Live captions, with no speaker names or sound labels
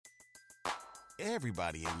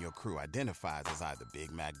Everybody in your crew identifies as either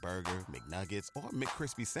Big Mac Burger, McNuggets, or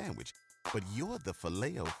McCrispy Sandwich. But you're the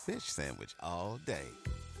Filet-O-Fish Sandwich all day.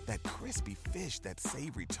 That crispy fish, that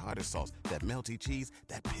savory tartar sauce, that melty cheese,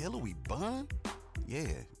 that pillowy bun.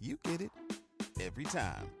 Yeah, you get it. Every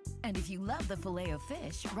time. And if you love the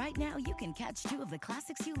Filet-O-Fish, right now you can catch two of the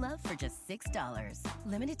classics you love for just $6.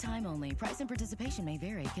 Limited time only. Price and participation may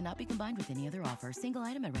vary. Cannot be combined with any other offer. Single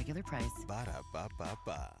item at regular price.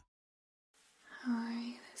 Ba-da-ba-ba-ba. How are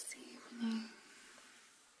you this evening?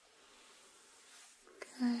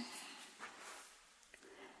 Good.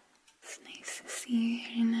 It's nice to see you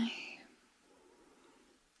here tonight.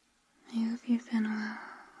 I hope you've been well.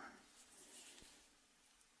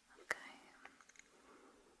 Okay.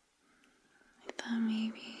 I thought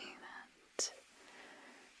maybe that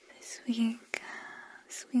this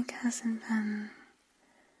week hasn't been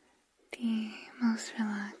the most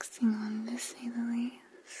relaxing one, to say the least.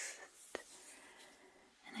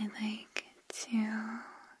 And I'd like to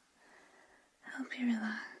help you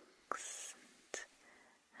relax and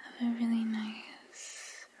have a really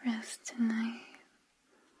nice rest tonight.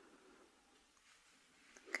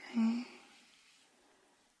 Okay?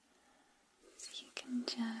 So you can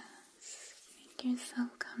just make yourself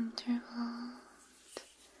comfortable,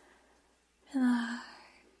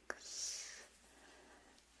 relax,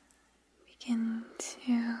 begin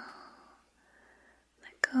to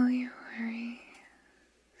let go of your worries.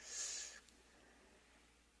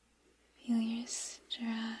 Feel your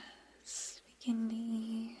stress begin to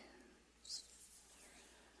ease.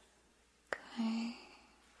 Okay?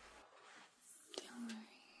 Don't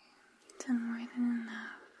worry. You've done more than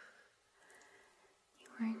enough. You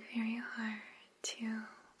work very hard to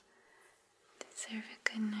deserve a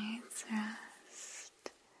good night's rest.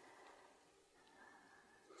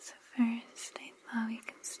 So first, I thought we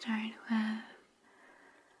could start with a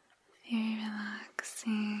very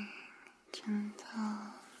relaxing, gentle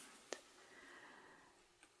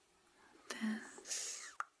this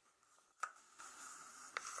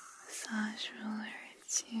massage roller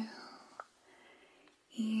to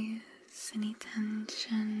ease any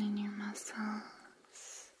tension in your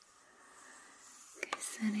muscles. Like I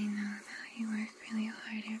said, I know that you work really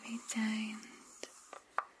hard every day and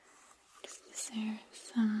just deserve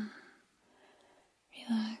some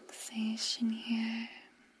relaxation here.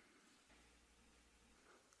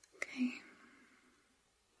 Okay.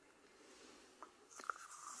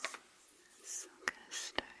 So I'm gonna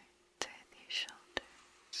start with your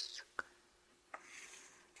shoulders.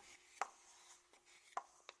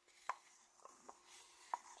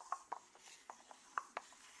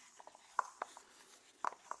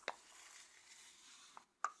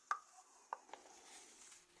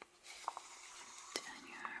 Down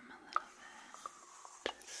your arm a little bit,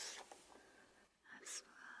 just as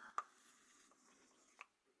well.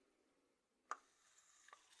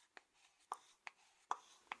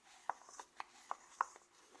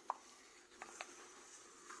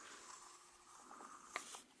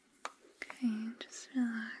 Okay, just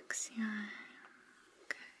relax your arm.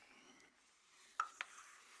 Okay.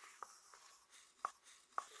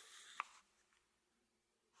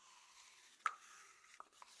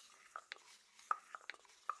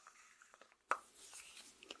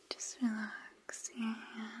 Just relax your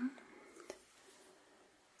hand.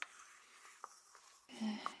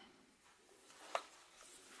 Good.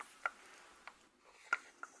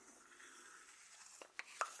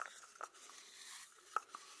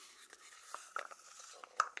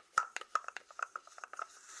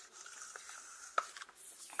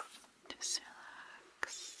 Just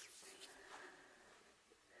relax.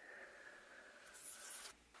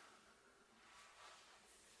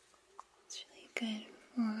 It's really good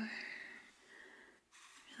for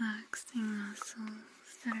relaxing muscles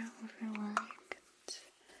that are overworked,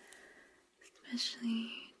 especially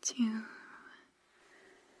to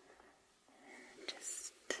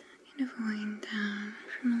just kind of wind down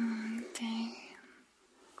from a long day.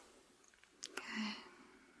 Good.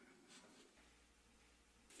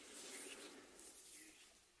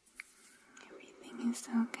 Everything is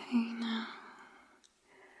okay now.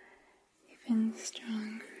 You've been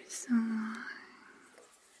strong for so long,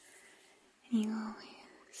 and you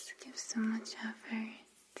always give so much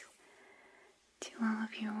effort to all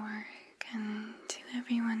of your work and to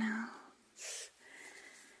everyone else,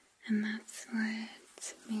 and that's what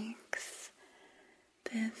makes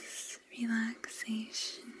this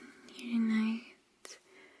relaxation here tonight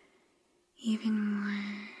even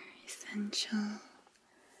more essential,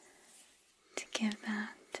 to give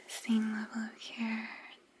that same level of care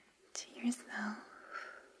to yourself.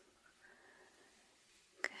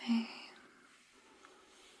 Okay?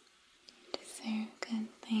 You deserve good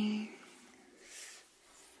things,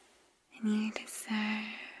 and you deserve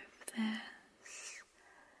this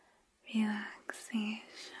relaxation.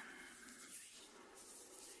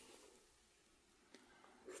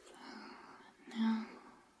 So now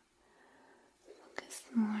focus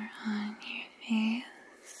more on your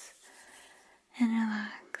face and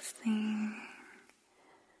relaxing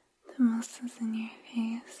the muscles in your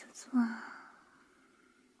face as well.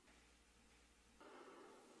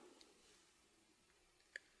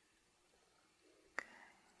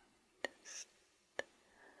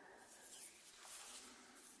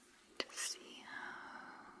 Just see how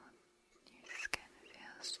your skin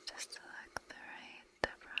feels. Just select the right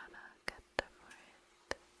product for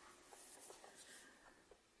it.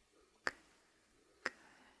 Good.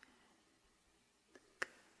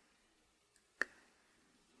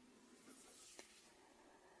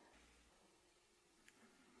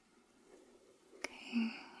 Okay,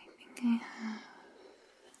 I think I have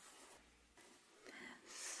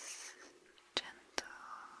this gentle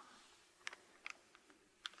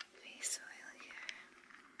face oil here.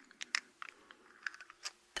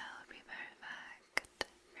 That will be perfect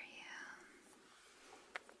for you.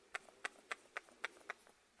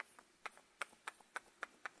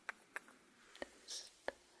 Just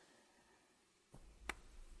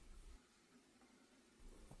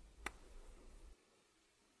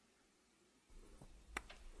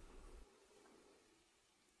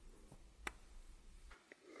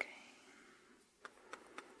okay.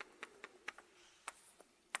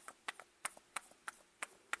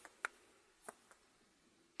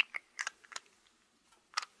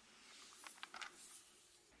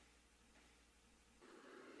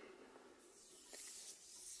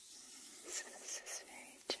 So this is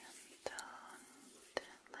very gentle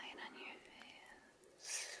and light on your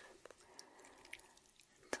face.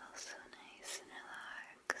 It's also nice and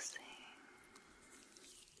relaxing.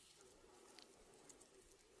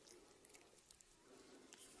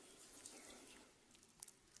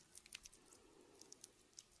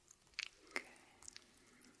 Okay.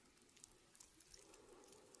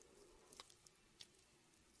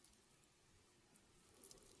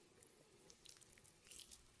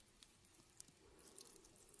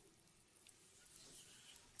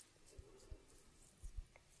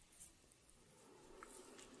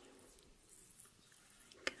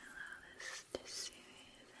 You can allow this to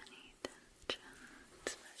soothe any tension,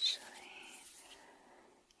 especially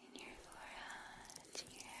in your forehead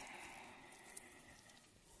here,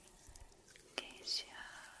 in case you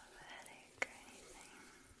have a headache or anything.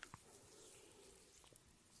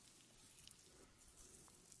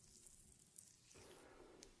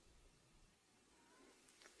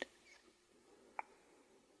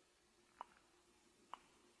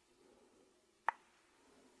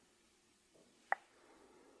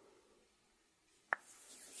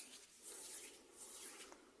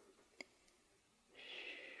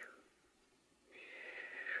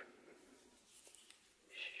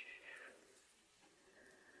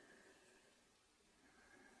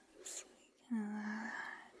 So we can allow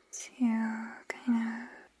that to kind of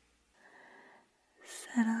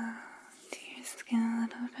settle to your skin a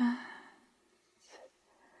little bit.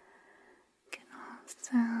 Can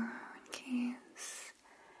also, in case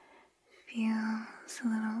it feels a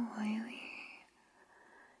little oily,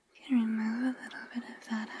 you can remove a little bit of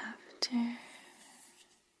that after,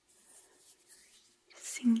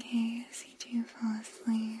 just in case you do fall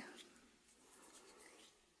asleep.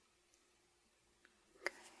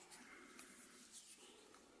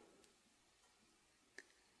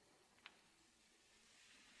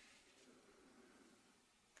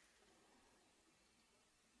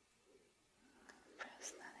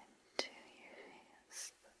 Press that into your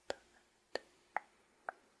face.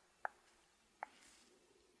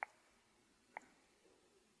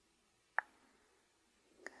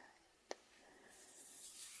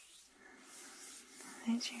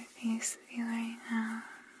 How does your face feel right now?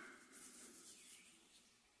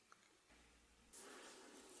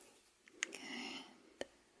 Good.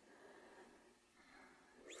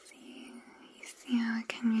 You see how it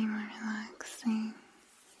can be more relaxing?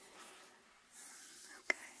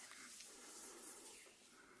 Okay.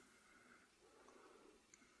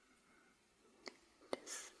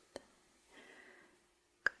 Just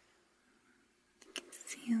you can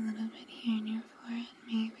see a little bit here in your forehead,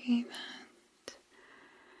 maybe that.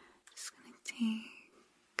 Just gonna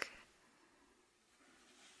take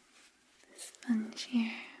this sponge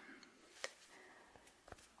here.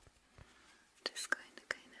 Just going to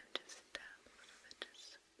kind of just tap a little bit,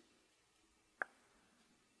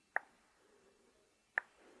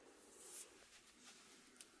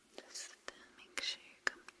 just to make sure you're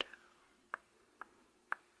comfortable.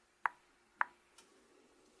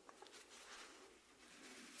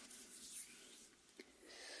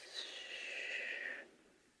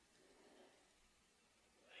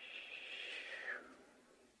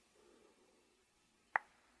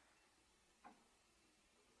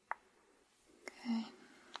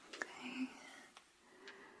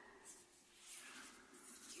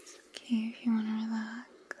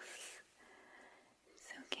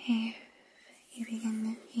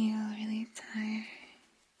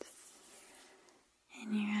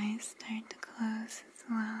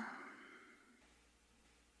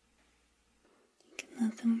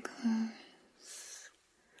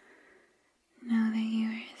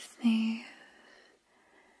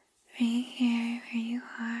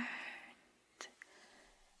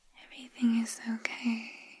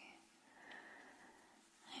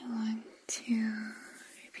 to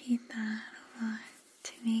repeat that a lot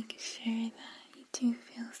to make sure that you do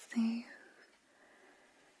feel safe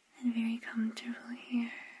and very comfortable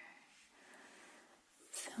here.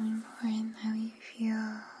 It's so important that we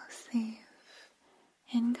feel safe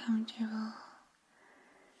and comfortable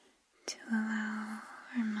to allow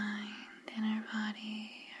our mind and our body,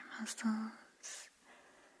 our muscles,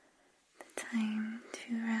 the time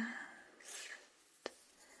to rest.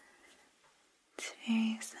 It's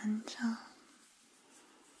very essential.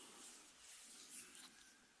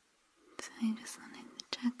 So I just wanted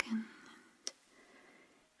to check in and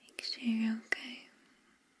make sure you're okay.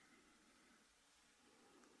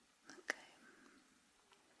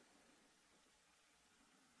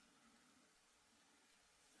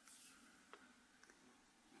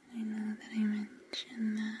 I know that I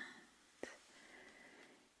mentioned that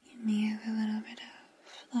you may have a little bit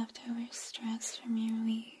of leftover stress from your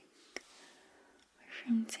week or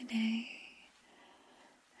from today.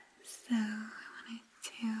 So I wanted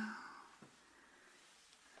to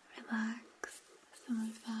relax some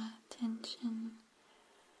of that tension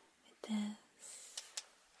with this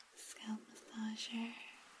scalp massager.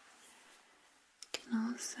 It can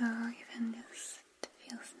also even just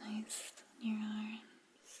feels nice on your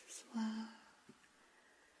arms as well.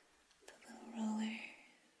 The little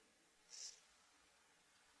rollers.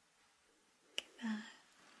 Look at that.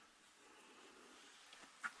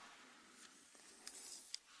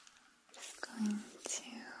 Just going to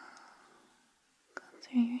go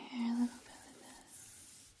through your hair a little bit with this.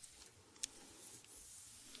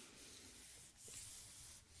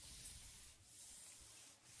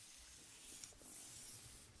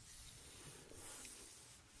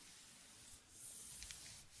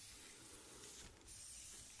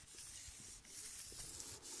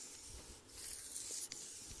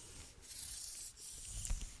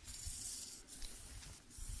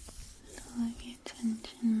 All of your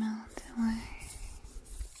tension melt away.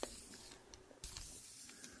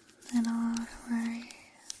 Let all the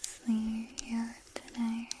worries leave you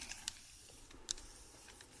today.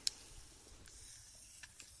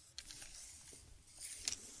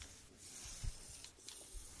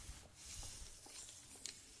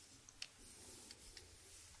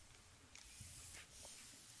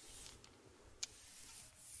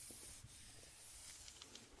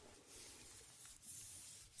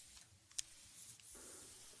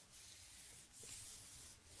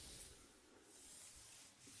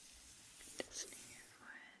 Just near your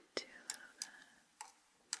forehead too a little bit.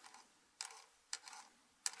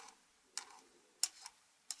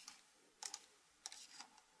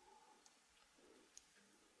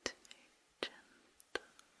 It's very gentle.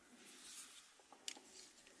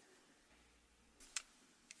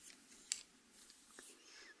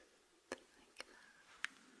 Like that.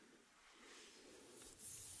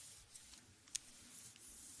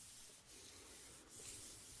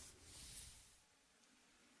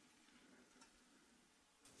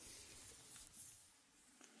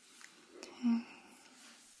 Okay.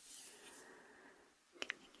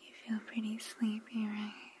 Can make you feel pretty sleepy,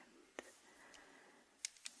 right?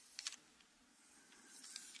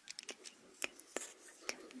 It's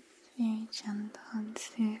very gentle and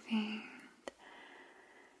soothing.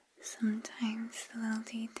 Sometimes the little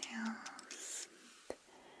details,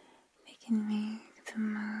 they can make the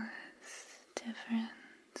most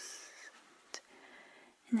difference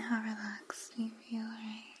in how relaxed you feel,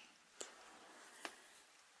 right?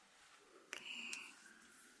 Okay.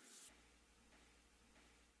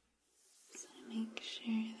 So make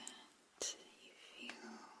sure that you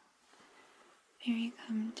feel very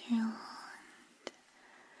comfortable, and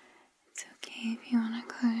it's okay if you want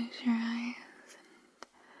to close your eyes and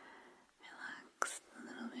relax a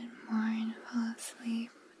little bit more and fall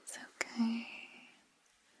asleep. It's okay.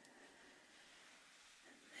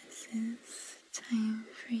 This is time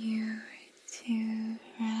for you to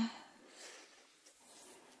rest,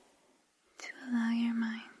 to allow your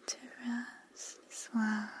mind to rest as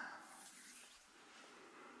well.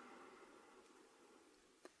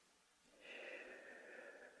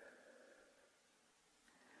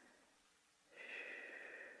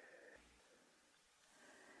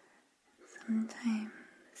 Sometimes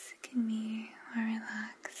it can be more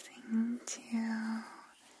relaxing to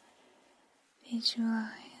visualize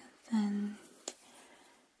and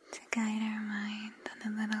to guide our mind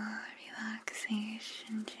on a little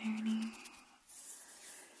relaxation journey.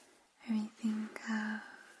 Where we think of a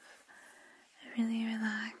really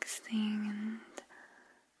relaxing and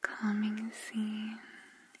calming scene,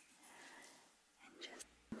 and just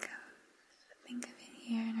think of it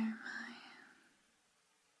here in our mind.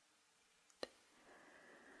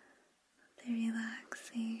 The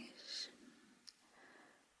relaxation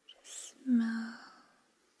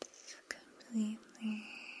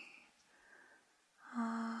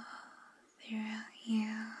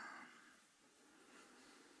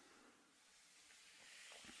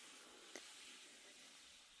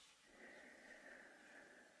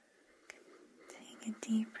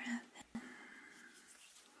deep breath in.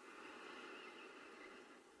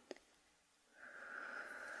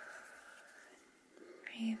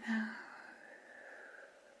 Breathe out.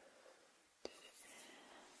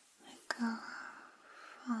 Let go of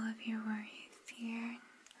all of your worries here and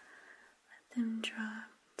let them drop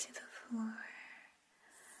to the floor.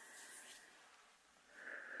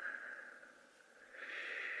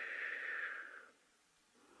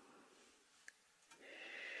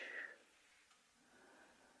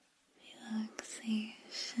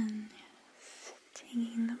 Relaxation is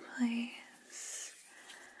taking the place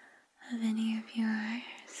of any of your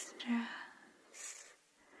stress.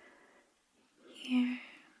 Here,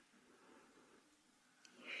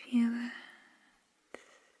 you feel it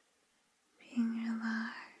being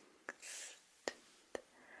relaxed,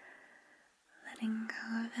 letting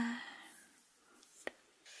go of that.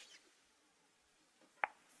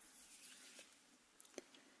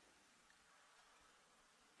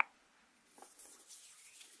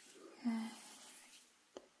 Good.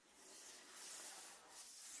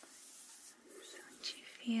 So once you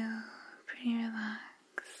feel pretty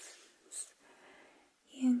relaxed,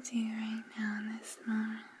 as you do right now in this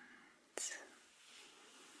moment,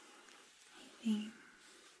 I think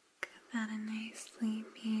that a nice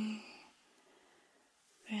sleepy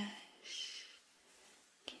brush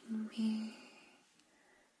can be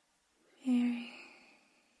very,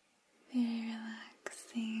 very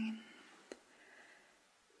relaxing,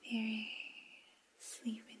 very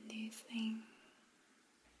sleep-inducing.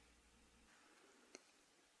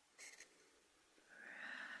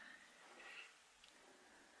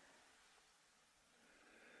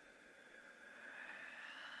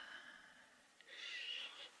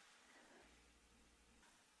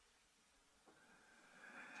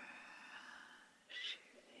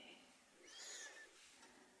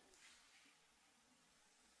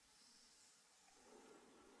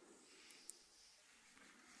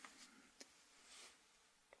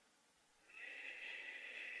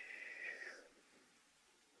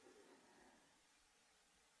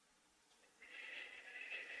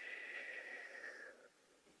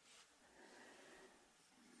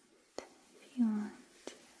 If you want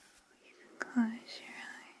to, you can close your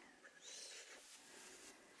eyes.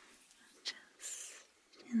 Just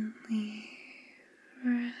gently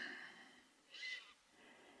brush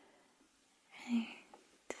right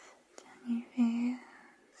down your face,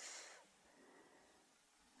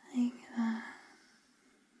 like that.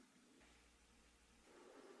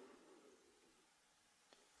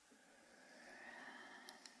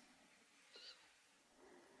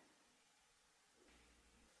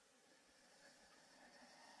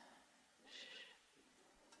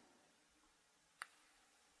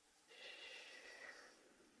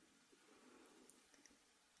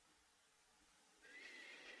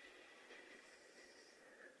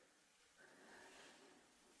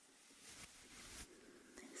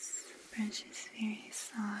 This brush is very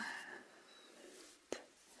soft.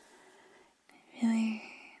 It really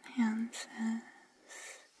enhances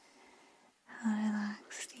how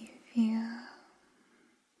relaxed you feel.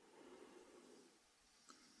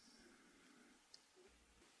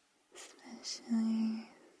 Especially